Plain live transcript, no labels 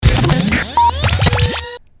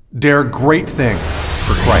Dare great things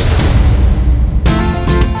for Christ.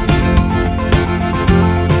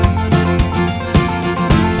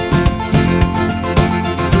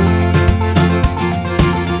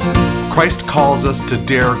 Christ calls us to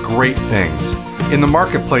dare great things. In the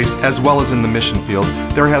marketplace, as well as in the mission field,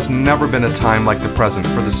 there has never been a time like the present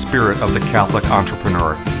for the spirit of the Catholic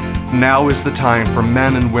entrepreneur. Now is the time for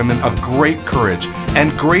men and women of great courage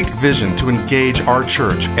and great vision to engage our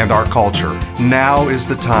church and our culture. Now is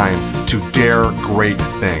the time to dare great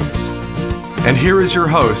things. And here is your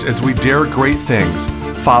host as we dare great things,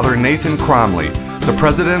 Father Nathan Cromly, the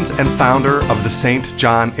president and founder of the St.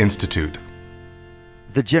 John Institute.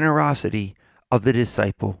 The generosity of the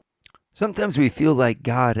disciple. Sometimes we feel like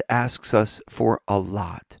God asks us for a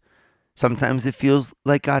lot. Sometimes it feels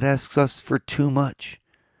like God asks us for too much.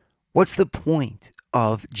 What's the point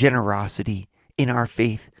of generosity in our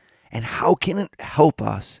faith, and how can it help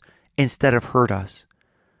us instead of hurt us?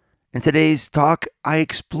 In today's talk, I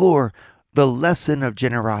explore the lesson of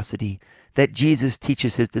generosity that Jesus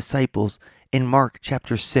teaches his disciples in Mark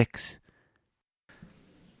chapter 6.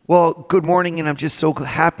 Well, good morning, and I'm just so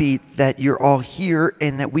happy that you're all here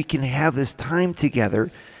and that we can have this time together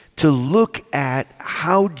to look at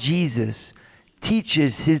how Jesus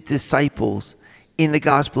teaches his disciples in the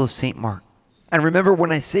Gospel of St. Mark. And remember,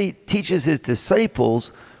 when I say teaches his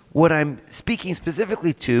disciples, what I'm speaking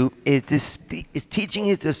specifically to is teaching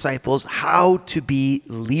his disciples how to be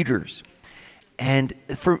leaders. And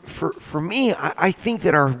for me, I think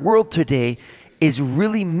that our world today is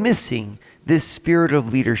really missing this spirit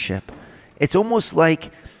of leadership. It's almost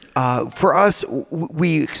like for us,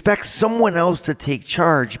 we expect someone else to take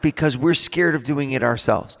charge because we're scared of doing it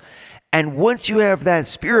ourselves. And once you have that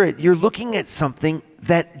spirit, you're looking at something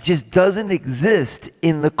that just doesn't exist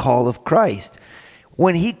in the call of Christ.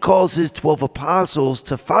 When he calls his 12 apostles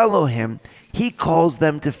to follow him, he calls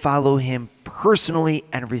them to follow him personally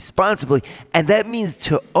and responsibly. And that means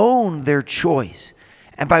to own their choice.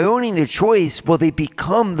 And by owning their choice, well, they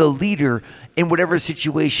become the leader in whatever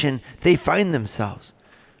situation they find themselves.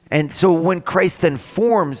 And so when Christ then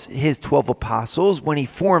forms his 12 apostles, when he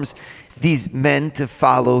forms these men to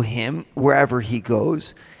follow him wherever he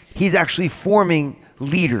goes, he's actually forming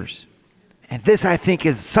leaders. And this, I think,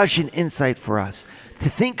 is such an insight for us, to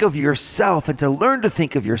think of yourself and to learn to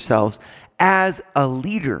think of yourselves as a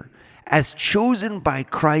leader, as chosen by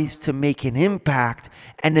Christ to make an impact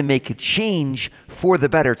and to make a change for the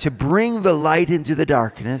better, to bring the light into the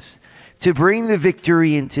darkness, to bring the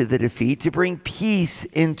victory into the defeat, to bring peace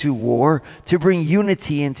into war, to bring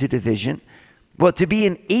unity into division. Well, to be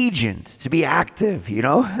an agent, to be active,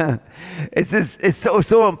 it's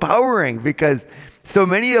so empowering, because so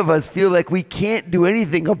many of us feel like we can't do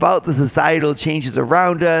anything about the societal changes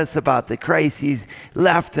around us, about the crises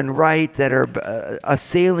left and right that are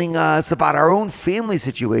assailing us, about our own family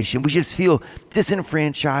situation. We just feel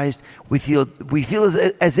disenfranchised. We feel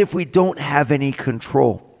as if we don't have any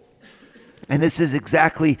control. And this is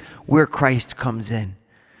exactly where Christ comes in,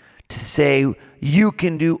 to say, you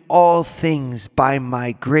can do all things by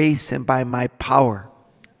my grace and by my power.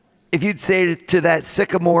 If you'd say to that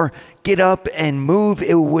sycamore, get up and move,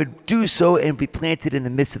 it would do so and be planted in the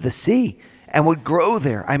midst of the sea and would grow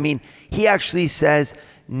there. I mean, he actually says,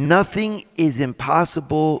 nothing is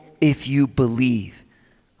impossible if you believe.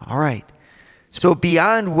 All right. So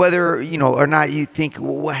beyond whether, or not you think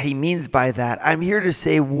what he means by that, I'm here to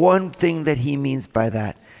say one thing that he means by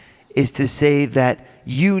that is to say that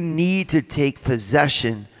you need to take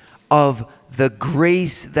possession of the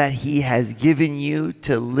grace that he has given you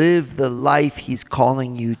to live the life he's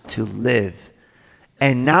calling you to live,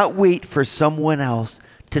 and not wait for someone else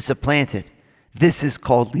to supplant it. This is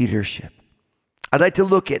called leadership. I'd like to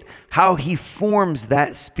look at how he forms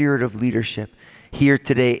that spirit of leadership here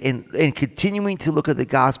today, and continuing to look at the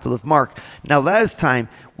Gospel of Mark. Now, last time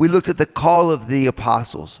we looked at the call of the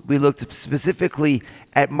apostles. We looked specifically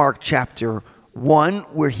at Mark chapter 1,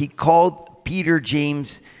 where he called Peter,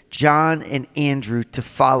 James, John, and Andrew to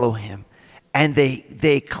follow him. And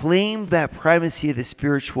they claimed that primacy of the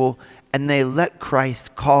spiritual, and they let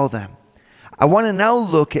Christ call them. I want to now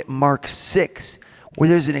look at Mark 6, where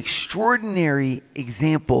there's an extraordinary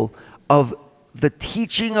example of the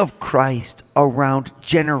teaching of Christ around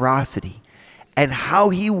generosity and how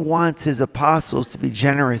he wants his apostles to be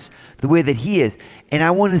generous the way that he is. And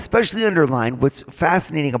I want to especially underline what's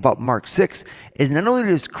fascinating about Mark 6 is not only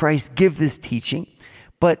does Christ give this teaching,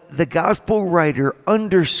 but the gospel writer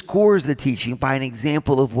underscores the teaching by an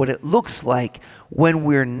example of what it looks like when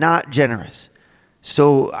we're not generous.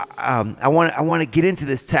 So I want to get into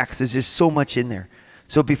this text. There's just so much in there.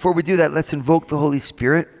 So before we do that, let's invoke the Holy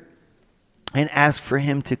Spirit. and ask for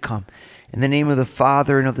him to come. In the name of the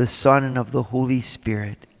Father, and of the Son, and of the Holy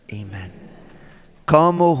Spirit. Amen.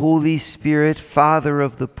 Come, O Holy Spirit, Father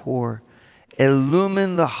of the poor,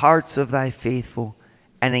 illumine the hearts of thy faithful,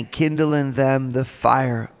 and enkindle in them the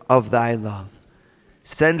fire of thy love.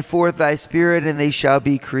 Send forth thy Spirit, and they shall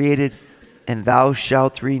be created, and thou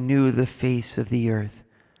shalt renew the face of the earth.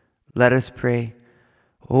 Let us pray.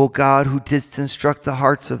 O God, who didst instruct the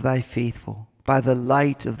hearts of thy faithful by the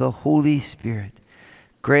light of the Holy Spirit,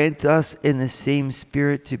 grant us in the same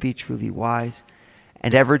Spirit to be truly wise,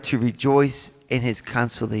 and ever to rejoice in his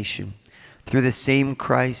consolation. Through the same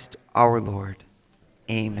Christ our Lord.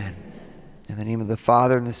 Amen. In the name of the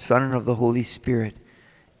Father, and the Son, and of the Holy Spirit.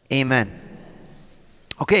 Amen.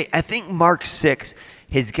 Okay, I think Mark 6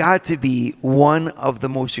 has got to be one of the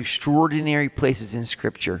most extraordinary places in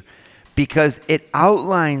Scripture, because it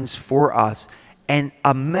outlines for us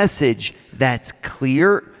a message that's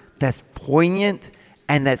clear, that's poignant,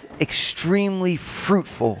 and that's extremely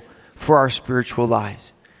fruitful for our spiritual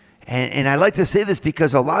lives. And I like to say this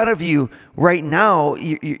because a lot of you right now,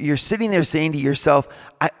 you're sitting there saying to yourself,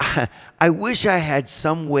 I wish I had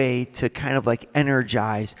some way to kind of like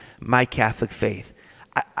energize my Catholic faith.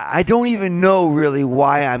 I don't even know really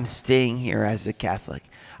why I'm staying here as a Catholic.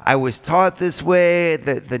 I was taught this way.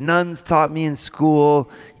 The nuns taught me in school,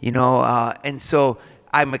 and so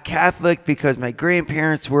I'm a Catholic because my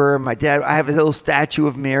grandparents were. My dad, I have a little statue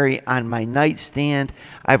of Mary on my nightstand.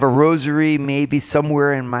 I have a rosary maybe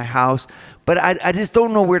somewhere in my house, but I just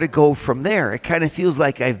don't know where to go from there. It kind of feels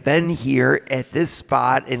like I've been here at this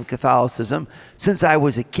spot in Catholicism since I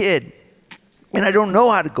was a kid, and I don't know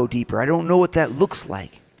how to go deeper. I don't know what that looks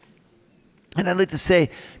like. And I'd like to say,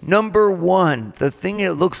 number one, the thing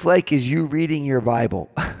it looks like is you reading your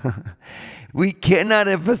Bible. We cannot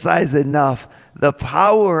emphasize enough the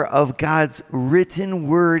power of God's written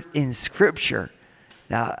word in Scripture.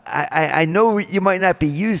 Now, I know you might not be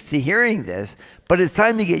used to hearing this, but it's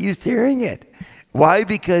time to get used to hearing it. Why?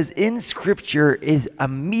 Because in Scripture is a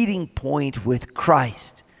meeting point with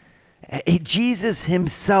Christ. Jesus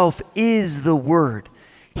himself is the Word.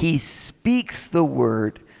 He speaks the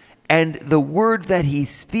Word, and the Word that he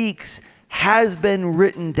speaks has been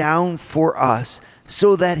written down for us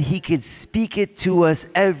so that he could speak it to us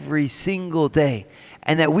every single day,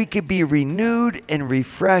 and that we could be renewed and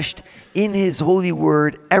refreshed in his holy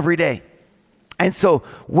word every day. And so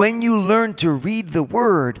when you learn to read the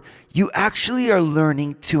word, you actually are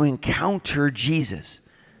learning to encounter Jesus.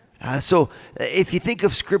 So if you think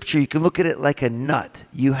of Scripture, you can look at it like a nut.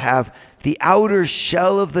 You have the outer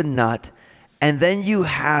shell of the nut, and then you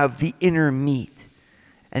have the inner meat.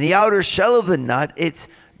 And the outer shell of the nut, it's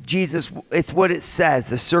Jesus, it's what it says,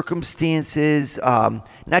 the circumstances,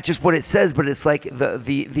 not just what it says, but it's like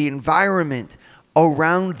the environment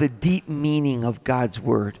around the deep meaning of God's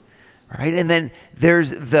word, right? And then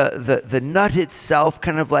there's the nut itself,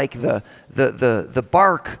 kind of like the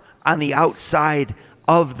bark on the outside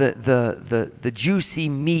of the juicy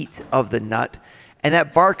meat of the nut, and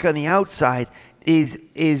that bark on the outside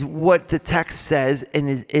is what the text says and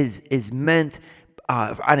is meant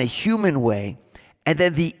on a human way. And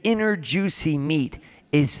then the inner juicy meat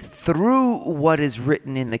is through what is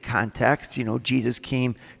written in the context. Jesus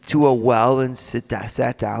came to a well and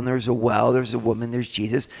sat down. There's a well, there's a woman, there's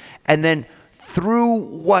Jesus. And then through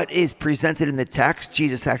what is presented in the text,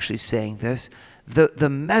 Jesus actually saying this, the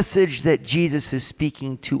message that Jesus is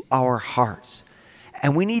speaking to our hearts.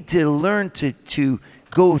 And we need to learn to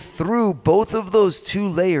go through both of those two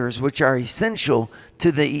layers, which are essential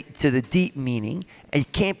to the deep meaning, and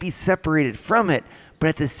you can't be separated from it. But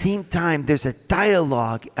at the same time, there's a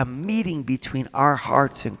dialogue, a meeting between our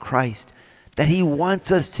hearts and Christ that he wants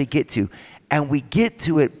us to get to. And we get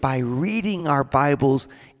to it by reading our Bibles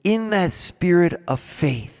in that spirit of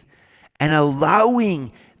faith and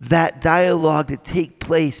allowing that dialogue to take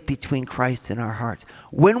place between Christ and our hearts.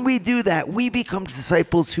 When we do that, we become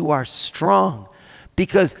disciples who are strong,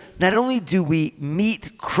 because not only do we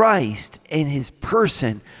meet Christ in his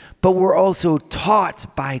person, but we're also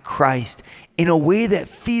taught by Christ in a way that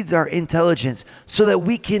feeds our intelligence so that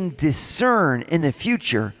we can discern in the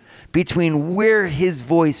future between where his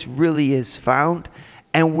voice really is found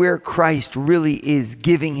and where Christ really is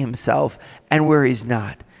giving himself and where he's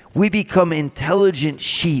not. We become intelligent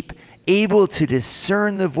sheep, able to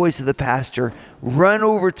discern the voice of the pastor, run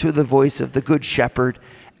over to the voice of the good shepherd,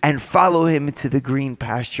 and follow him into the green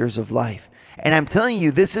pastures of life. And I'm telling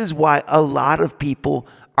you, this is why a lot of people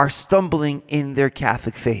are stumbling in their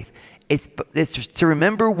Catholic faith. It's just to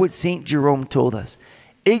remember what St. Jerome told us.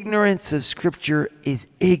 Ignorance of Scripture is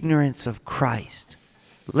ignorance of Christ.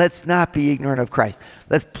 Let's not be ignorant of Christ.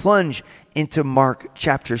 Let's plunge into Mark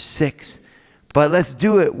chapter 6. But let's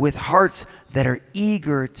do it with hearts that are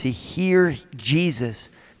eager to hear Jesus,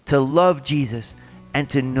 to love Jesus, and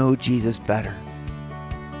to know Jesus better.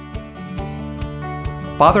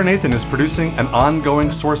 Father Nathan is producing an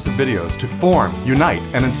ongoing source of videos to form, unite,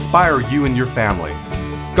 and inspire you and your family.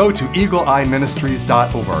 Go to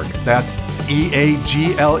eagleeyeministries.org. That's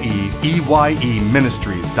EAGLEEYE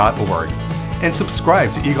ministries.org. And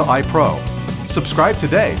subscribe to Eagle Eye Pro. Subscribe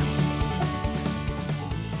today.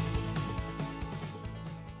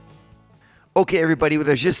 Okay, everybody, well,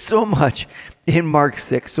 there's just so much in Mark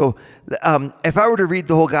 6. So if I were to read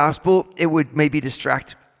the whole gospel, it would maybe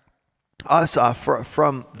distract us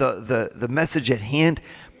from the message at hand,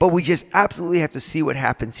 but we just absolutely have to see what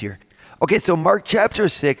happens here. Okay, so Mark chapter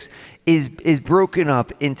 6 is broken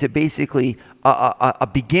up into basically a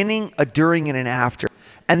beginning, a during, and an after.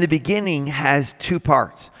 And the beginning has two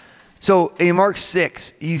parts. So in Mark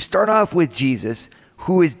 6, you start off with Jesus,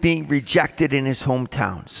 who is being rejected in his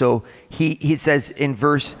hometown. So he says in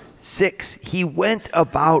verse 6, he went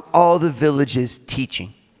about all the villages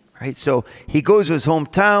teaching. Right? So he goes to his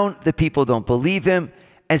hometown, the people don't believe him,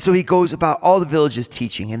 and so he goes about all the villages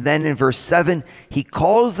teaching. And then in verse 7, he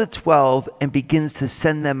calls the 12 and begins to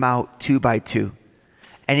send them out 2 by 2.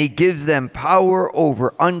 And he gives them power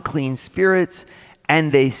over unclean spirits,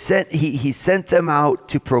 and he sent them out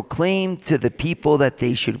to proclaim to the people that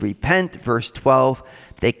they should repent. Verse 12,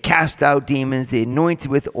 they cast out demons, they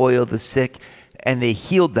anointed with oil the sick, and they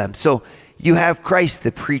healed them. So you have Christ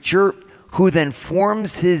the preacher, who then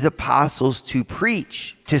forms his apostles to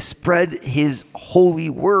preach, to spread his holy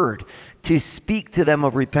word, to speak to them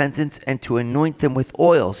of repentance, and to anoint them with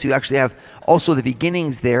oil. So you actually have also the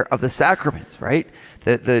beginnings there of the sacraments, right?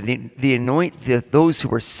 The anoint those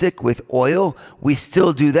who are sick with oil. We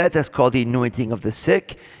still do that. That's called the anointing of the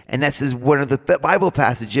sick. And this is one of the Bible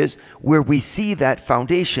passages where we see that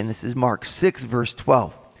foundation. This is Mark 6, verse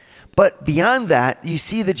 12. But beyond that, you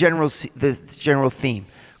see the general theme.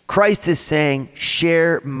 Christ is saying,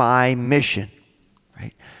 share my mission,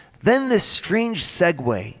 right? Then this strange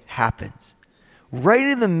segue happens. Right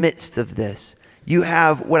in the midst of this, you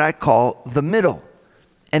have what I call the middle.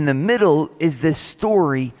 And the middle is this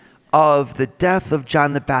story of the death of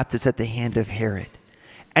John the Baptist at the hand of Herod.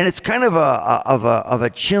 And it's kind of a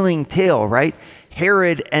chilling tale, right?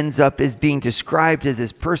 Herod ends up as being described as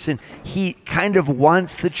this person. He kind of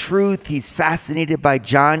wants the truth. He's fascinated by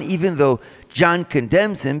John, even though John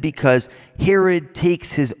condemns him because Herod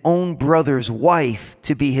takes his own brother's wife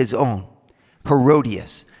to be his own,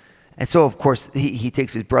 Herodias. And so, of course, he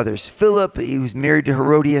takes his brother's Philip. He was married to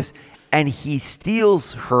Herodias, and he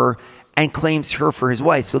steals her and claims her for his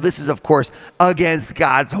wife. So this is, of course, against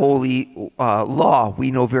God's holy law.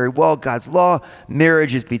 We know very well God's law.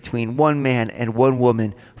 Marriage is between one man and one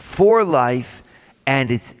woman for life,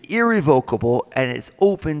 and it's irrevocable, and it's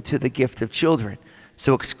open to the gift of children.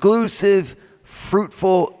 So exclusive,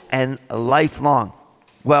 fruitful, and lifelong.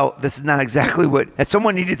 Well, this is not exactly what, and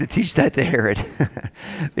someone needed to teach that to Herod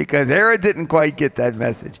because Herod didn't quite get that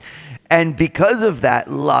message. And because of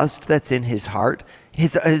that lust that's in his heart,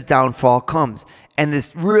 his downfall comes. And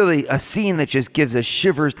this really a scene that just gives us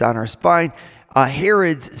shivers down our spine.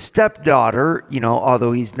 Herod's stepdaughter,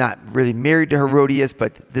 although he's not really married to Herodias,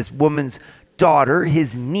 but this woman's daughter,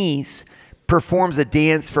 his niece, performs a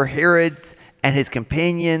dance for Herod and his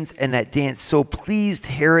companions, and that dance so pleased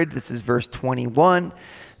Herod, this is verse 21,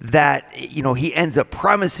 that he ends up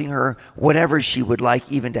promising her whatever she would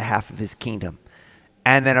like, even to half of his kingdom.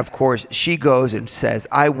 And then, of course, she goes and says,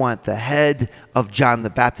 I want the head of John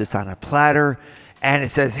the Baptist on a platter. And it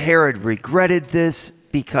says Herod regretted this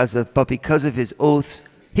because of his oaths,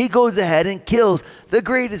 he goes ahead and kills the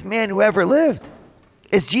greatest man who ever lived.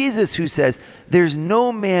 It's Jesus who says, there's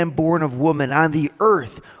no man born of woman on the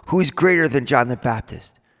earth who is greater than John the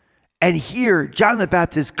Baptist. And here, John the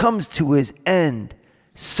Baptist comes to his end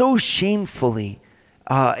so shamefully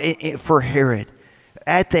for Herod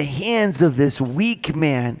at the hands of this weak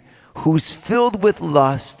man who's filled with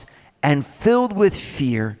lust and filled with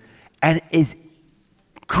fear and is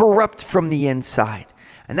corrupt from the inside.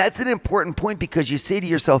 And that's an important point because you say to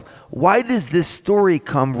yourself, why does this story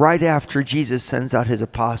come right after Jesus sends out his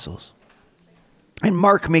apostles? And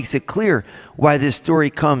Mark makes it clear why this story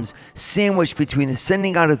comes sandwiched between the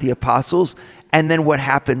sending out of the apostles and then what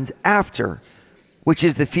happens after, which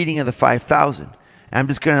is the feeding of the 5,000. And I'm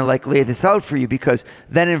just going to lay this out for you because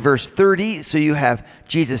then in verse 30, so you have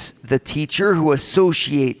Jesus, the teacher, who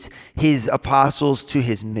associates his apostles to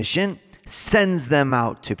his mission, sends them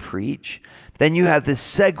out to preach. Then you have this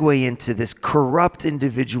segue into this corrupt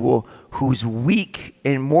individual who's weak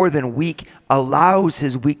and more than weak, allows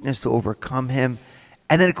his weakness to overcome him.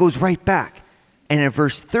 And then it goes right back. And in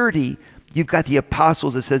verse 30, you've got the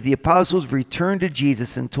apostles. It says, the apostles returned to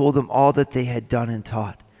Jesus and told him all that they had done and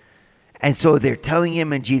taught. And so they're telling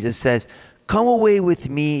him, and Jesus says, come away with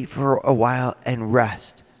me for a while and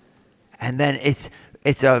rest. And then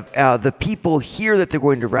the people hear that they're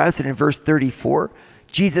going to rest. And in verse 34,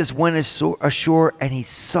 Jesus went ashore and he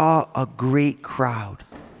saw a great crowd.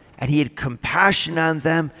 And he had compassion on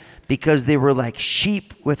them because they were like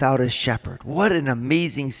sheep without a shepherd. What an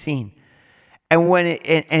amazing scene.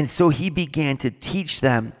 And so he began to teach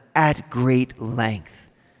them at great length.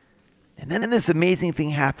 And then this amazing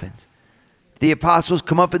thing happens. The apostles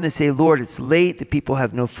come up and they say, Lord, it's late. The people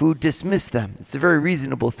have no food. Dismiss them. It's a very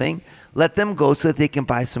reasonable thing. Let them go so that they can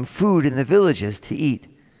buy some food in the villages to eat.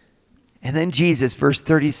 And then Jesus, verse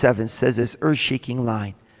 37, says this earth-shaking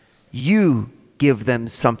line, you give them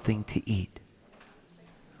something to eat.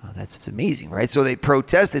 Oh, that's amazing, right? So they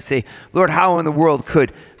protest. They say, Lord, how in the world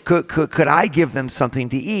could I give them something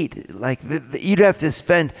to eat? Like you'd have to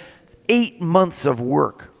spend 8 months of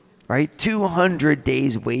work, right? 200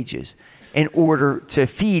 days' wages in order to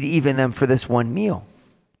feed even them for this one meal.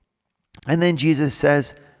 And then Jesus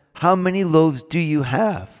says, how many loaves do you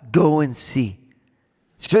have? Go and see.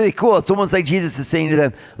 It's really cool. It's almost like Jesus is saying to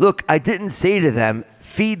them, look, I didn't say to them,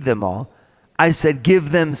 feed them all. I said,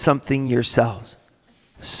 give them something yourselves.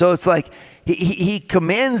 So it's like he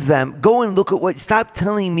commands them, go and look at stop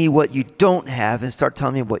telling me what you don't have and start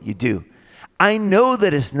telling me what you do. I know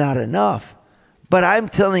that it's not enough, but I'm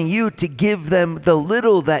telling you to give them the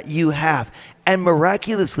little that you have. And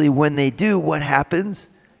miraculously, when they do, what happens?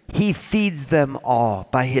 He feeds them all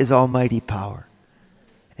by his almighty power.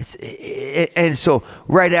 And so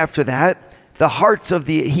right after that,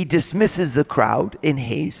 he dismisses the crowd in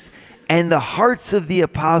haste, and the hearts of the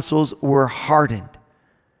apostles were hardened.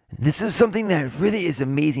 This is something that really is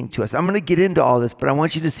amazing to us. I'm going to get into all this, but I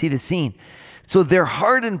want you to see the scene. So they're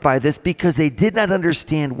hardened by this because they did not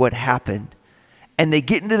understand what happened. And they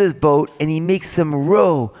get into this boat, and he makes them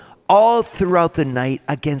row all throughout the night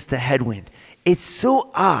against a headwind. It's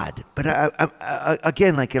so odd, but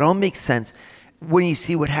again, like it all makes sense when you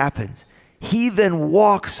see what happens. He then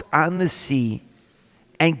walks on the sea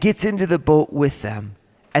and gets into the boat with them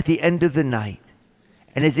at the end of the night.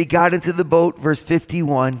 And as he got into the boat, verse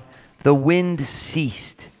 51, the wind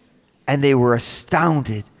ceased, and they were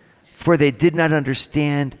astounded, for they did not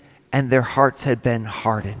understand, and their hearts had been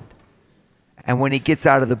hardened. And when he gets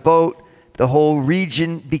out of the boat, the whole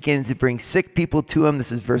region begins to bring sick people to him.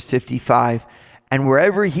 This is verse 55. And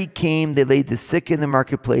wherever he came, they laid the sick in the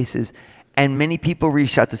marketplaces, and many people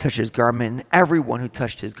reached out to touch his garment, and everyone who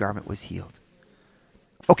touched his garment was healed.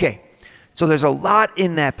 Okay, so there's a lot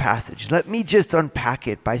in that passage. Let me just unpack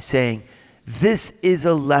it by saying this is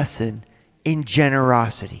a lesson in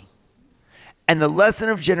generosity. And the lesson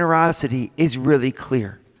of generosity is really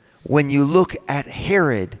clear. When you look at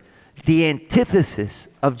Herod, the antithesis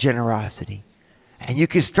of generosity, and you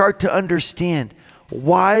can start to understand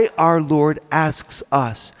why our Lord asks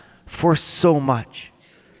us for so much.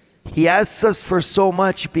 He asks us for so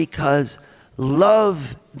much because the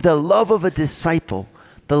love of a disciple,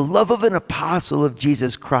 the love of an apostle of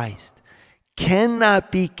Jesus Christ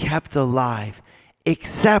cannot be kept alive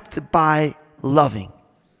except by loving.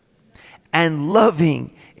 And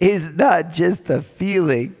loving is not just a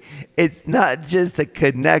feeling. It's not just a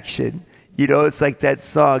connection. It's like that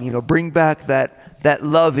song, bring back that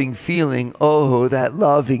loving feeling. Oh, that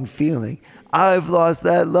loving feeling. I've lost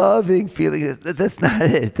that loving feeling. That's not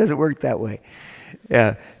it. It doesn't work that way.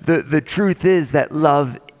 Yeah. The truth is that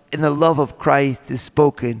love and the love of Christ is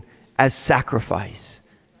spoken as sacrifice,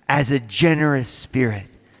 as a generous spirit.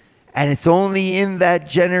 And it's only in that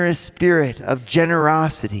generous spirit of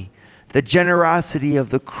generosity, the generosity of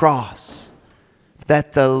the cross,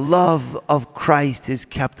 that the love of Christ is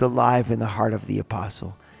kept alive in the heart of the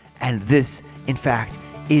apostle. And this, in fact,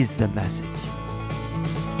 is the message.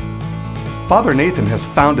 Father Nathan has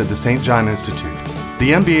founded the St. John Institute,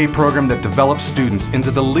 the MBA program that develops students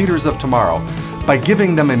into the leaders of tomorrow by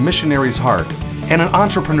giving them a missionary's heart and an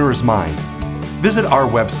entrepreneur's mind. Visit our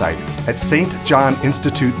website at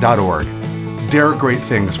stjohninstitute.org. Dare great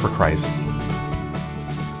things for Christ.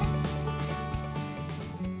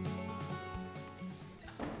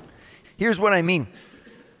 Here's what I mean.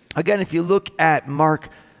 Again, if you look at Mark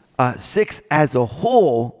 6 as a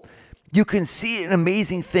whole, you can see an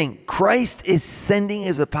amazing thing. Christ is sending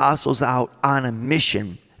his apostles out on a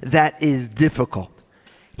mission that is difficult.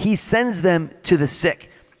 He sends them to the sick.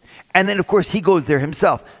 And then, of course, he goes there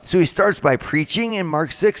himself. So he starts by preaching in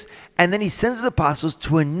Mark 6, and then he sends his apostles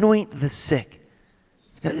to anoint the sick.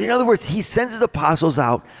 In other words, he sends his apostles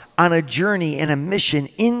out on a journey and a mission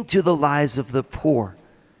into the lives of the poor.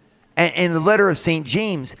 And the letter of St.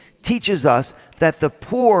 James teaches us that the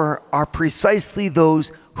poor are precisely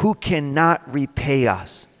those who cannot repay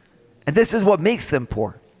us. And this is what makes them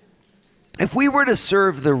poor. If we were to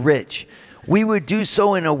serve the rich, we would do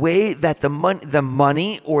so in a way that the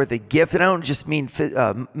money or the gift, and I don't just mean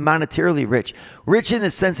monetarily rich in the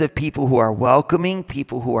sense of people who are welcoming,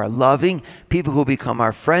 people who are loving, people who become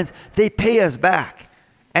our friends, they pay us back.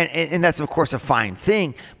 And that's, of course, a fine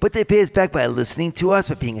thing, but they pay us back by listening to us,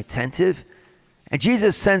 by being attentive. And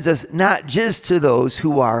Jesus sends us not just to those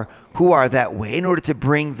who are that way in order to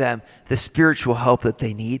bring them the spiritual help that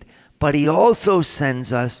they need, but he also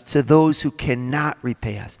sends us to those who cannot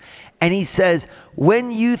repay us. And he says, when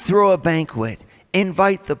you throw a banquet,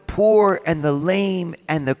 invite the poor and the lame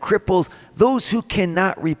and the cripples, those who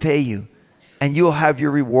cannot repay you, and you'll have your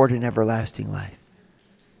reward in everlasting life.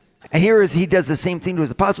 And here he does the same thing to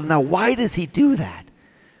his apostles. Now, why does he do that?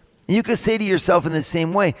 You could say to yourself in the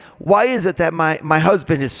same way, why is it that my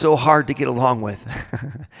husband is so hard to get along with?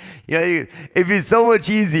 It'd be so much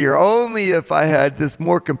easier only if I had this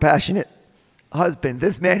more compassionate husband,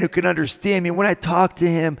 this man who can understand me. When I talk to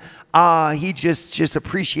him, he just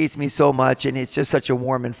appreciates me so much, and it's just such a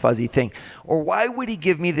warm and fuzzy thing. Or why would he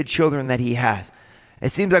give me the children that he has?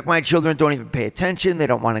 It seems like my children don't even pay attention. They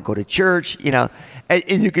don't want to go to church, and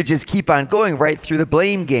you could just keep on going right through the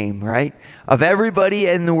blame game, right? Of everybody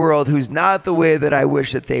in the world who's not the way that I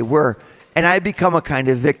wish that they were. And I become a kind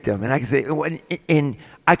of victim. And I can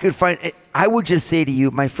say, I would just say to you,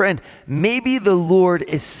 my friend, maybe the Lord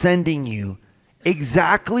is sending you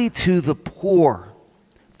exactly to the poor,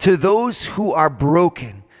 to those who are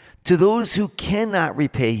broken, to those who cannot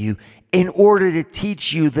repay you, in order to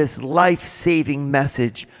teach you this life-saving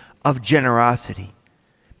message of generosity.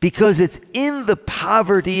 Because it's in the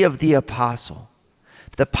poverty of the apostle,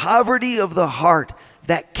 the poverty of the heart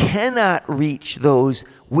that cannot reach those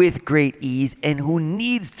with great ease and who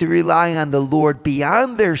needs to rely on the Lord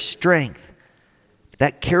beyond their strength,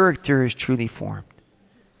 that character is truly formed.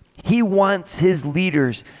 He wants his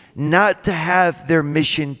leaders not to have their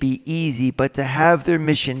mission be easy, but to have their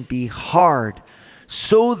mission be hard,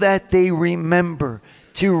 so that they remember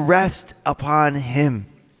to rest upon him.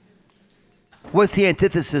 What's the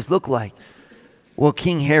antithesis look like? Well,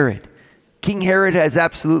 King Herod. King Herod has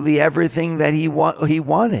absolutely everything that he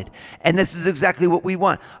wanted. And this is exactly what we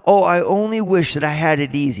want. Oh, I only wish that I had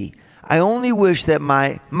it easy. I only wish that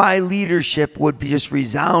my leadership would just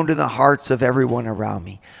resound in the hearts of everyone around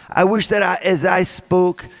me. I wish that as I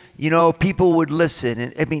spoke, people would listen.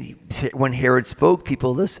 And when Herod spoke,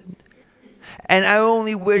 people listened. And I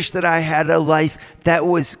only wish that I had a life that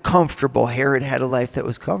was comfortable. Herod had a life that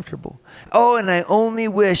was comfortable. Oh, and I only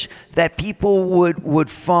wish that people would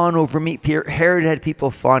fawn over me. Herod had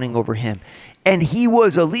people fawning over him. And he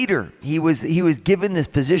was a leader. He was given this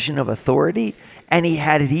position of authority, and he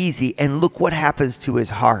had it easy. And look what happens to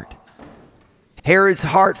his heart. Herod's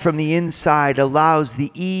heart from the inside allows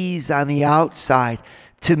the ease on the outside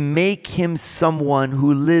to make him someone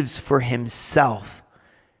who lives for himself.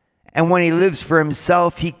 And when he lives for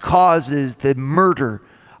himself, he causes the murder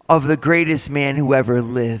of the greatest man who ever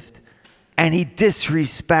lived. And he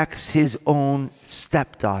disrespects his own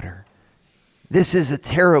stepdaughter. This is a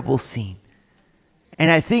terrible scene.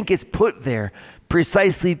 And I think it's put there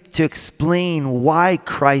precisely to explain why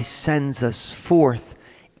Christ sends us forth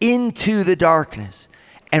into the darkness,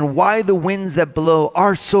 and why the winds that blow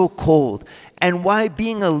are so cold, and why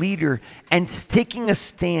being a leader and taking a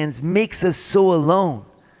stance makes us so alone.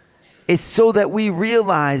 It's so that we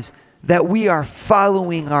realize that we are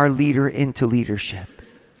following our leader into leadership.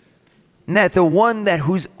 And that the one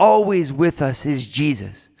who's always with us is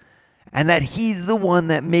Jesus. And that he's the one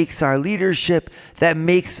that makes our leadership, that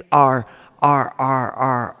makes our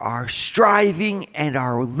striving and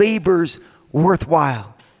our labors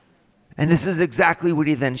worthwhile. And this is exactly what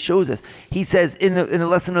he then shows us. He says in the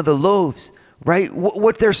lesson of the loaves, right?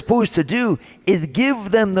 What they're supposed to do is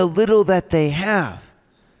give them the little that they have.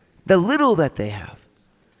 The little that they have.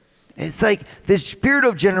 It's like the spirit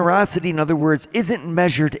of generosity, in other words, isn't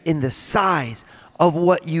measured in the size of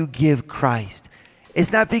what you give Christ.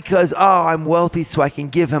 It's not because, I'm wealthy so I can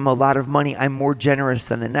give him a lot of money, I'm more generous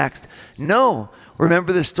than the next. No.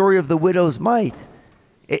 Remember the story of the widow's mite.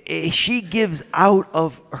 She gives out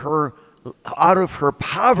of her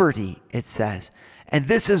poverty, it says. And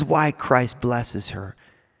this is why Christ blesses her.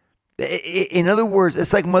 In other words,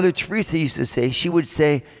 it's like Mother Teresa used to say. She would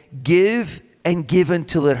say, give and give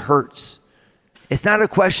until it hurts. It's not a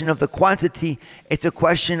question of the quantity. It's a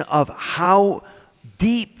question of how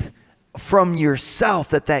deep from yourself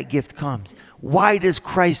that gift comes. Why does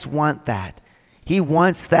Christ want that? He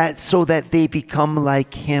wants that so that they become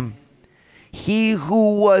like him. He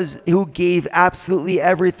who gave absolutely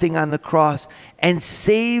everything on the cross and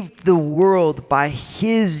saved the world by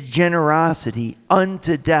his generosity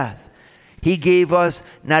unto death. He gave us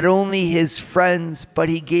not only his friends, but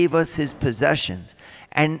he gave us his possessions.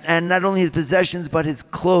 And not only his possessions, but his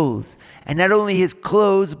clothes. And not only his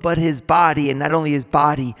clothes, but his body. And not only his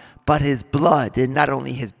body, but his blood. And not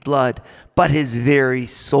only his blood, but his very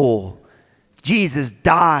soul. Jesus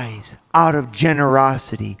dies out of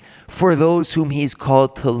generosity for those whom he's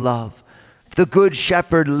called to love. The good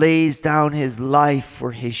shepherd lays down his life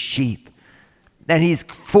for his sheep. And he's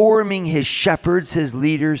forming his shepherds, his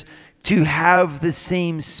leaders, to have the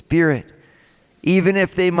same spirit. Even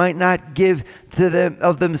if they might not give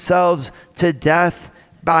of themselves to death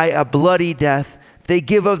by a bloody death, they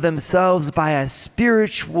give of themselves by a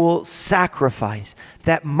spiritual sacrifice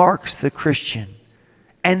that marks the Christian.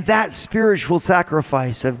 And that spiritual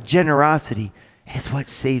sacrifice of generosity is what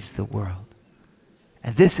saves the world.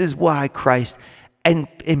 And this is why Christ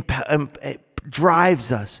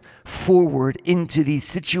drives us forward into these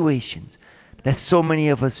situations that so many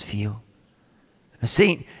of us feel.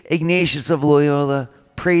 St. Ignatius of Loyola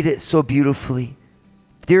prayed it so beautifully.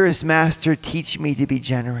 Dearest Master, teach me to be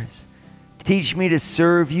generous. Teach me to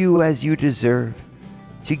serve you as you deserve,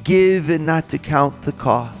 to give and not to count the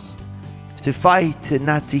cost, to fight and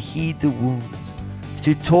not to heed the wounds,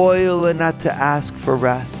 to toil and not to ask for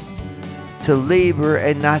rest, to labor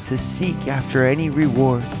and not to seek after any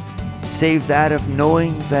reward, save that of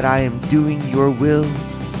knowing that I am doing your will,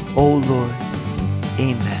 O Lord.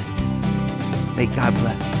 Amen. May God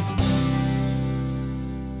bless you.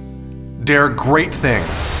 Dare great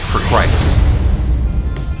things for Christ.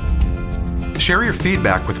 Share your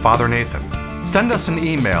feedback with Father Nathan. Send us an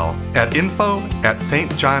email at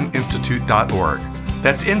info@stjohninstitute.org.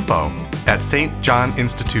 That's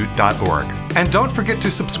info@stjohninstitute.org. And don't forget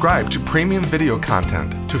to subscribe to premium video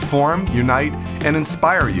content to form, unite, and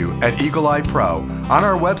inspire you at Eagle Eye Pro on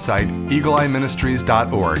our website,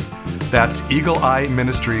 eagleeyeministries.org. That's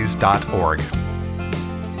eagleeyeministries.org.